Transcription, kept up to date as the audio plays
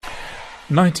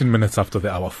19 minutes after the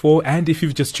hour 4, and if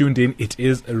you've just tuned in, it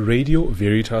is Radio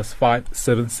Veritas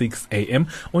 576 AM.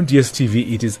 On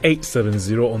DSTV, it is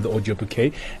 870 on the audio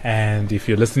bouquet. And if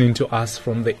you're listening to us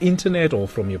from the internet or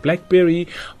from your BlackBerry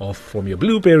or from your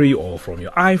Blueberry or from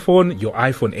your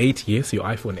iPhone 8, yes, your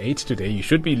iPhone 8 today, you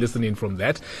should be listening from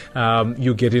that.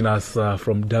 You're getting us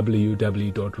from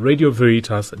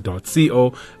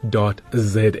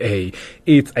www.radioveritas.co.za.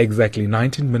 It's exactly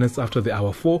 19 minutes after the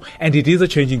hour 4, and it is a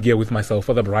changing gear with myself,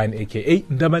 Fr Brian, aka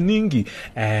Ndamaningi.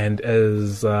 And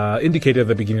as indicated at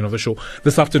the beginning of the show,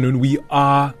 this afternoon we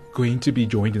are going to be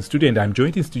joined in studio, and I'm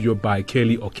joined in studio by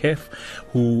Keefe,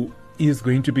 who is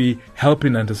going to be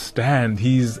helping understand.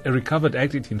 He's a recovered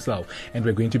addict himself, and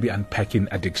we're going to be unpacking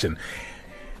addiction.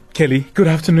 Kelly, good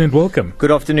afternoon and welcome.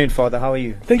 Good afternoon, Father. How are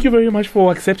you? Thank you very much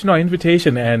for accepting our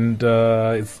invitation, and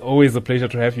it's always a pleasure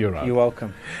to have you around. You're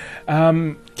welcome.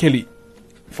 Kelly,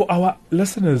 for our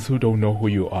listeners who don't know who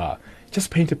you are, just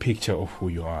paint a picture of who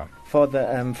you are. Father,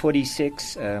 I'm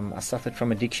 46. I suffered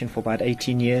from addiction for about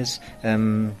 18 years.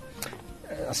 I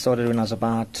started when I was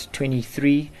about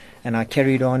 23, and I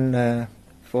carried on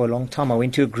for a long time. I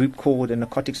went to a group called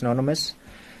Narcotics Anonymous.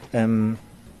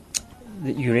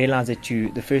 You realize that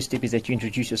the first step is that you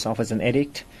introduce yourself as an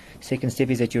addict. Second step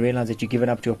is that you realize that you give it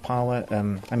up to a power.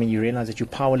 You realize that you're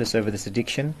powerless over this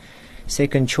addiction.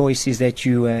 Second choice is that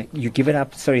you give it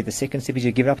up. The second step is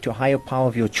you give it up to a higher power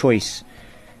of your choice.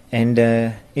 And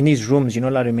in these rooms, you're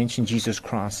not allowed to mention Jesus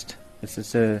Christ. It's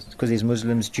because there's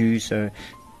Muslims, Jews, so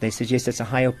they suggest it's a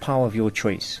higher power of your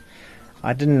choice.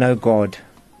 I didn't know God,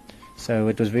 so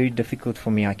it was very difficult for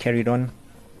me. I carried on.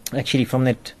 Actually, from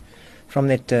the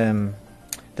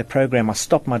program, I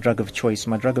stopped my drug of choice.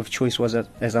 My drug of choice was I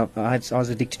was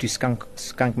addicted to skunk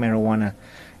marijuana.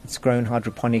 It's grown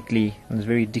hydroponically, and I was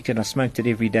very addicted. I smoked it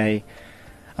every day.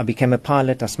 I became a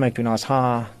pilot. I smoked when I was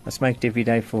high. I smoked every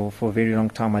day for a very long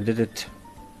time. I did it.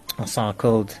 I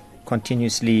cycled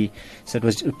continuously. So it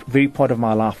was a very part of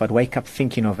my life. I'd wake up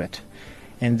thinking of it.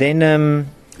 And then...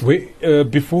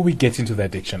 before we get into the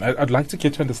addiction, I'd like to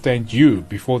get to understand you.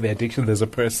 Before the addiction, there's a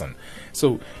person.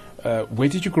 So where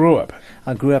did you grow up?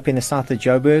 I grew up in the south of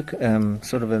Joburg,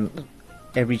 sort of an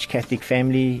average Catholic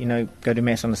family, go to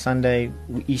Mass on a Sunday,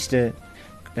 Easter.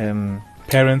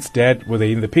 Parents, dad, were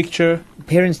they in the picture?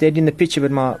 Parents, dad in the picture,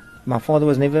 but my father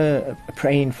was never a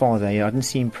praying father. I didn't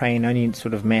see him praying, only in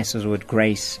sort of masses or at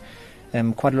grace.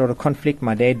 Quite a lot of conflict.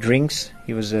 My dad drinks.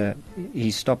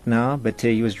 He stopped now, but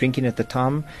he was drinking at the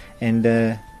time. And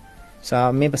so I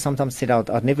remember sometimes said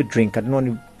I'd never drink. I didn't want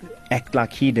to act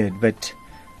like he did, but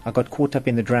I got caught up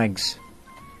in the drugs.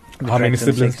 How many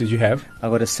siblings did you have? I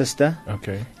got a sister.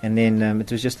 Okay. And then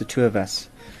it was just the two of us.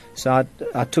 So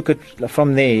I took it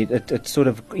from there. It sort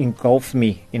of engulfed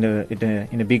me in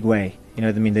a big way.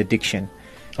 The addiction.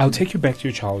 I'll take you back to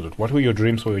your childhood. What were your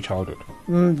dreams for your childhood?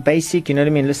 Basic,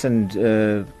 Listen,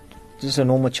 just a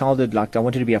normal childhood. Like I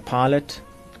wanted to be a pilot.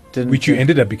 Which you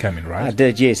ended up becoming, right? I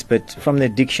did, yes. But from the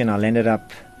addiction, I landed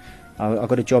up. I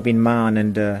got a job in mine,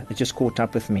 and it just caught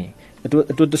up with me. It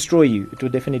will destroy you. It will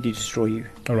definitely destroy you.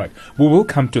 All right. We will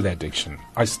come to the addiction.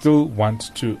 I still want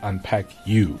to unpack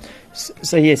you.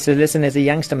 So listen, as a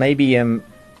youngster, maybe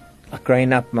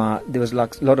growing up, there was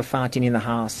like a lot of fighting in the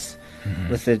house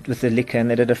with the liquor,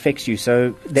 and that it affects you.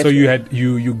 So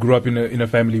you grew up in a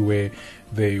family where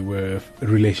there were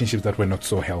relationships that were not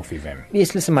so healthy then.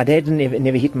 Yes, listen, my dad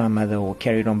never hit my mother or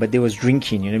carried on, but there was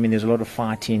drinking. There's a lot of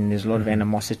fighting. There's a lot of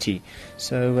animosity.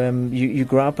 So you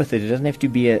grow up with it. It doesn't have to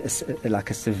be a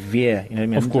severe.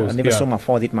 Of course, I never saw my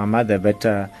father hit my mother, but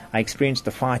I experienced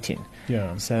the fighting.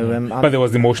 Yeah. So, but there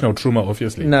was emotional trauma,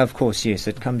 obviously. No, of course, yes,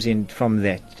 it comes in from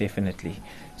that, definitely.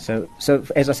 So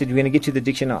as I said, we're going to get to the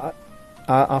addiction.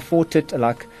 I fought it.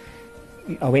 Like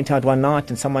I went out one night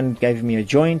and someone gave me a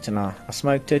joint, and I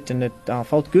smoked it, and I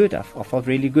felt good. I felt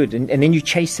really good. And then you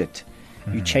chase it.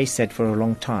 You chase that for a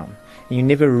long time. And you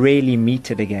never really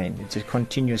meet it again. It's a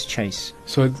continuous chase.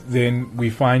 So then we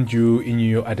find you in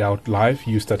your adult life.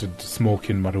 You started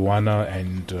smoking marijuana,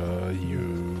 and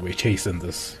you were chasing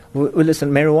this. Well,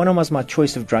 listen, marijuana was my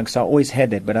choice of drugs. So I always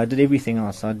had that, but I did everything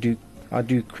else. I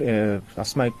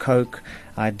smoked coke.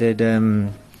 I did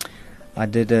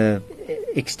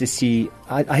ecstasy.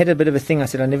 I had a bit of a thing. I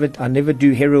said I never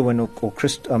do heroin or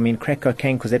crack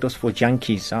cocaine, because that was for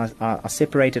junkies. I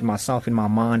separated myself in my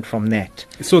mind from that.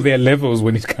 So there are levels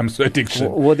when it comes to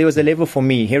addiction. Well, there was a level for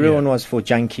me. Heroin was for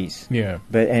junkies. Yeah.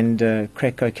 And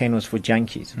crack cocaine was for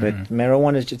junkies. But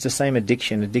marijuana it's the same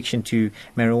addiction. Addiction to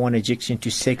marijuana, addiction to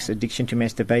sex, addiction to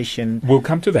masturbation. We'll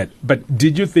come to that. But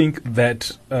did you think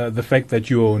that the fact that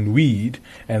you're on weed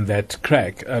and that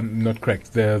crack, not crack,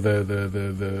 the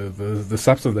the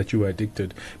substance that you were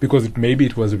addicted, because maybe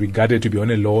it was regarded to be on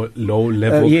a low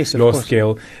level, yes, low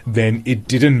scale, then it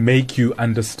didn't make you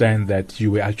understand that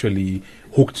you were actually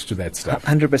hooked to that stuff.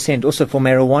 100%. Also for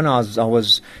marijuana, I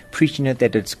was preaching it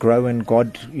that it's growing.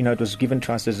 God, it was given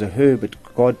to us as a herb, but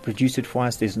God produced it for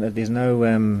us. There's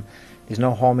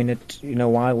no harm in it.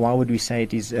 Why would we say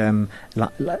it is?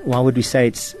 Why would we say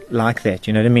it's like that?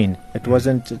 You know what I mean? It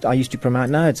wasn't. I used to promote.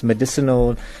 No, it's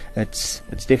medicinal. It's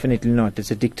definitely not. It's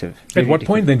addictive. At what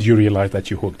point then do you realize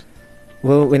that you hooked?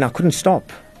 Well, when I couldn't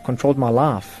stop, controlled my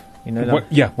life.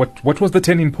 What was the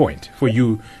turning point for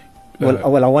you?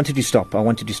 Well, I wanted to stop.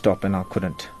 And I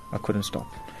couldn't. I couldn't stop.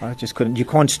 I just couldn't. You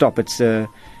can't stop.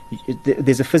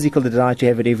 There's a physical desire to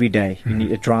have it every day.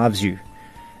 It drives you.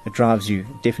 It drives you.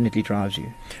 It definitely drives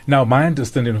you. Now, my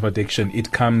understanding of addiction,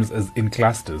 it comes as in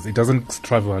clusters. It doesn't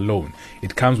travel alone.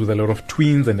 It comes with a lot of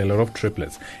twins and a lot of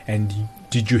triplets. And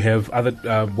did you have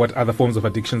what other forms of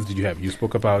addictions did you have? You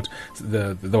spoke about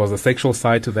there was a sexual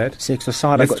side to that. Sexual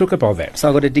side. Let's talk about that.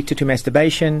 So I got addicted to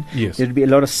masturbation. Yes. There'd be a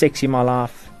lot of sex in my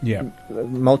life. Yeah.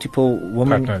 Multiple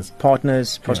women,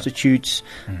 partners, prostitutes.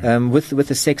 Yeah. With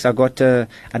the sex, I didn't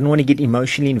want to get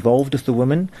emotionally involved with the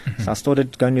women. So I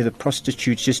started going to the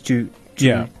prostitutes just to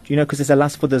because there's a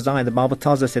lustful desire. The Bible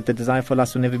tells us that the desire for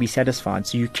lust will never be satisfied.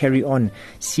 So you carry on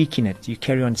seeking it.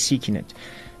 It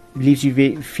leaves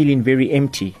you feeling very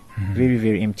empty. Very,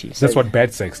 very empty. So that's what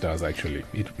bad sex does, actually.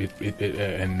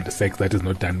 And the sex that is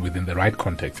not done within the right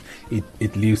context,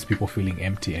 it leaves people feeling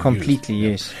empty and completely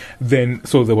used. Yes. Then,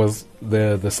 so there was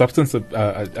the substance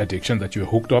addiction that you were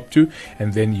hooked up to,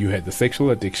 and then you had the sexual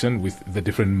addiction with the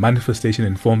different manifestation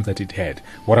and forms that it had.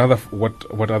 What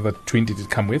other twin did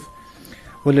it come with?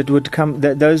 Well, it would come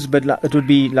it would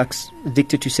be like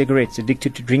addicted to cigarettes,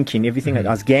 addicted to drinking, everything. I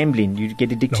was gambling. You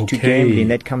get addicted to gambling.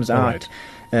 That comes out.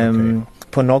 Right.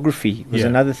 Pornography was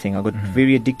another thing. I got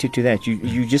very addicted to that.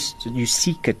 You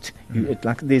seek it.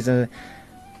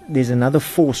 There's another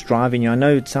force driving you. I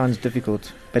know it sounds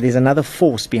difficult, but there's another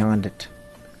force behind it.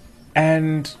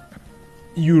 And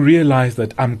you realize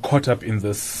that I'm caught up in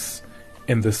this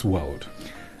world.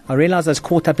 I realized I was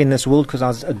caught up in this world because I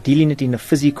was dealing it in a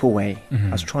physical way.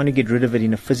 I was trying to get rid of it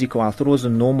in a physical way. I thought it was a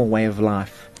normal way of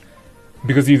life.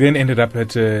 Because you then ended up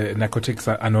at Narcotics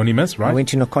Anonymous, right? I went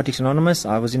to Narcotics Anonymous.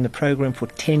 I was in the program for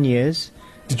 10 years.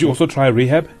 Did you also try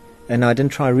rehab? And I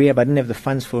didn't try rehab. I didn't have the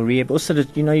funds for rehab. Also,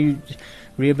 you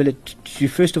rehabilitate.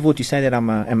 First of all, to say that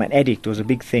I'm an addict was a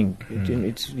big thing.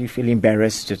 You feel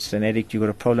embarrassed. It's an addict. You got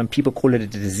a problem. People call it a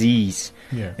disease.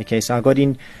 Yeah. Okay. So I was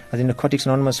in Narcotics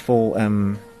Anonymous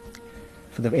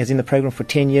I was in the program for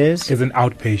 10 years. As an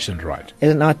outpatient, right?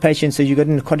 As an outpatient, so you got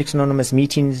in Narcotics Anonymous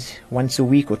meetings once a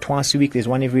week or twice a week. There's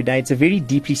one every day. It's a very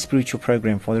deeply spiritual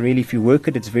program. If you work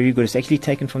it, it's very good. It's actually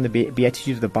taken from the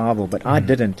Beatitudes of the Bible, but I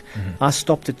didn't. I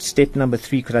stopped at step number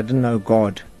 3 because I didn't know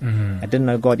God. I didn't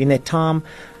know God. In that time,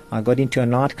 I got into a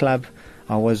nightclub.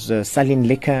 I was selling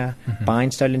liquor,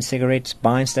 buying stolen cigarettes,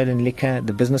 buying stolen liquor.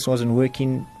 The business wasn't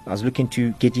working. I was looking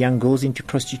to get young girls in to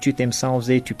prostitute themselves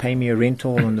there to pay me a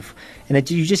rental.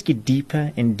 You just get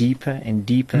deeper and deeper and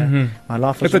deeper. My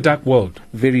life was it's a dark world.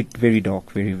 Very, very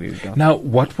dark. Very, very dark. Now,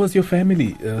 what was your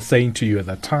family saying to you at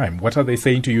that time? What are they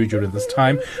saying to you during this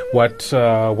time? What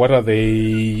are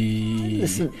they...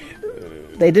 Listen,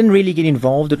 they didn't really get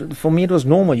involved. For me, it was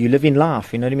normal. You live in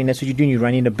life. You know what I mean? That's what you're doing. You're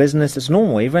running a business. It's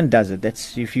normal. Everyone does it.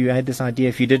 That's if you had this idea.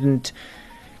 If you didn't,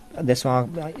 that's why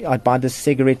I'd buy the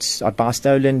cigarettes. I'd buy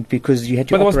stolen because you had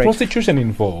to. But operate. There was prostitution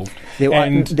involved,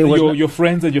 your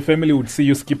friends and your family would see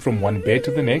you skip from one bed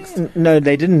to the next. No,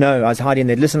 they didn't know I was hiding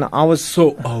there. Listen, I was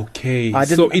so okay.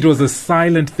 So it was a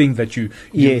silent thing that you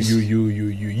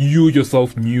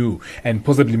yourself knew, and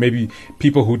possibly maybe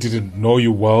people who didn't know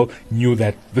you well knew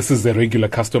that this is a regular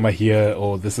customer here,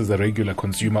 or this is a regular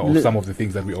consumer of some of the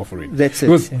things that we offer in. That's it.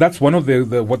 Because that's one of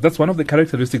the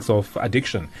characteristics of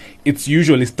addiction. It's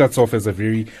usually starts off as a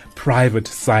very private,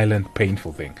 silent,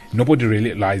 painful thing. Nobody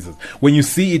realizes. When you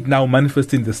see it now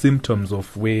manifesting the symptoms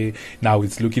of where now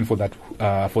it's looking for that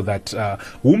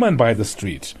woman by the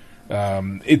street,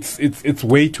 it's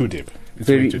way too deep.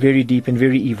 Very deep and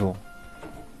very evil.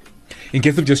 In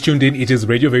case you've just tuned in, it is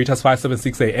Radio Veritas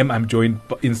 576 AM. I'm joined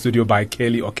in studio by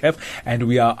Kelly or Keefe, and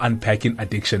we are unpacking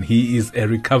addiction. He is a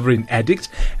recovering addict,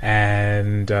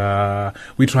 and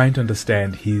we're trying to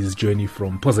understand his journey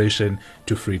from possession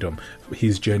to freedom,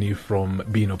 his journey from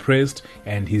being oppressed,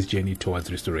 and his journey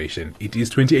towards restoration. It is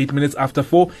 28 minutes after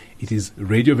 4. It is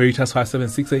Radio Veritas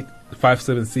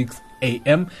 576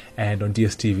 AM, and on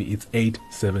DSTV it's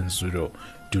 870.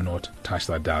 Do not touch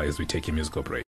that dial as we take a musical break.